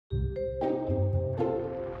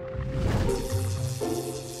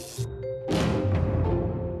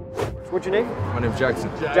What's your name? My name's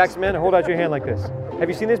Jackson. Jackson, man, hold out your hand like this. Have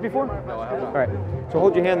you seen this before? No, I have not. All right, so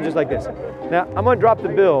hold your hand just like this. Now, I'm gonna drop the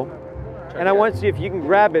bill, and I want to see if you can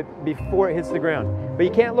grab it before it hits the ground. But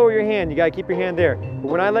you can't lower your hand, you gotta keep your hand there.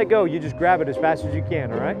 But when I let go, you just grab it as fast as you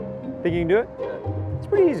can, all right? Think you can do it? It's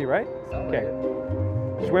pretty easy, right? Okay.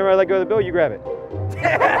 Just whenever I let go of the bill, you grab it.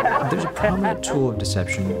 There's a prominent tool of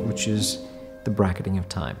deception, which is the bracketing of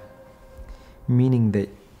time. Meaning that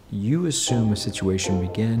you assume a situation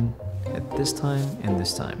began at this time and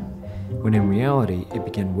this time, when in reality it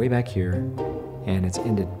began way back here and it's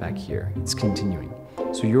ended back here. It's continuing.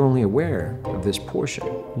 So you're only aware of this portion.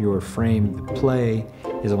 Your frame, the play,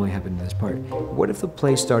 is only happening in this part. What if the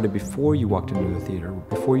play started before you walked into the theater,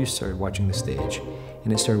 before you started watching the stage,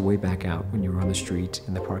 and it started way back out when you were on the street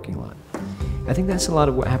in the parking lot? I think that's a lot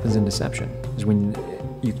of what happens in deception, is when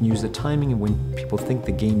you can use the timing of when people think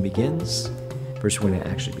the game begins versus when it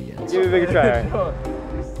actually begins. Give it a bigger try. All right.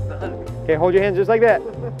 Okay, hold your hands just like that.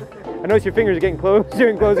 I notice your fingers are getting closer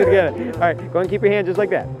and closer together. All right, go ahead and keep your hand just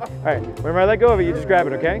like that. All right, whenever I let go of it, you just grab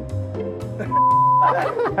it, okay?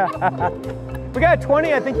 We got a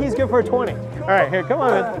 20, I think he's good for a 20. All right, here, come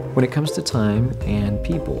on, man. When it comes to time and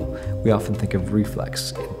people, we often think of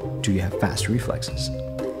reflex. Do you have fast reflexes?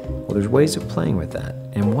 Well, there's ways of playing with that.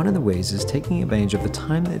 And one of the ways is taking advantage of the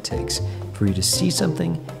time that it takes for you to see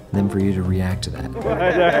something and then for you to react to that.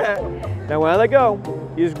 Now, when I let go,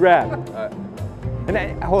 you just grab.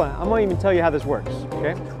 And hold on, I'm gonna even tell you how this works,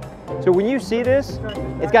 okay? So when you see this,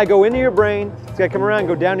 it's gotta go into your brain, it's gotta come around and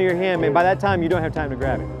go down to your hand, and by that time, you don't have time to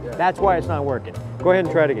grab it. Yeah. That's why it's not working. Go ahead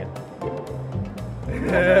and try it again.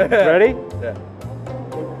 Ready?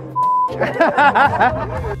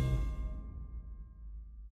 Yeah.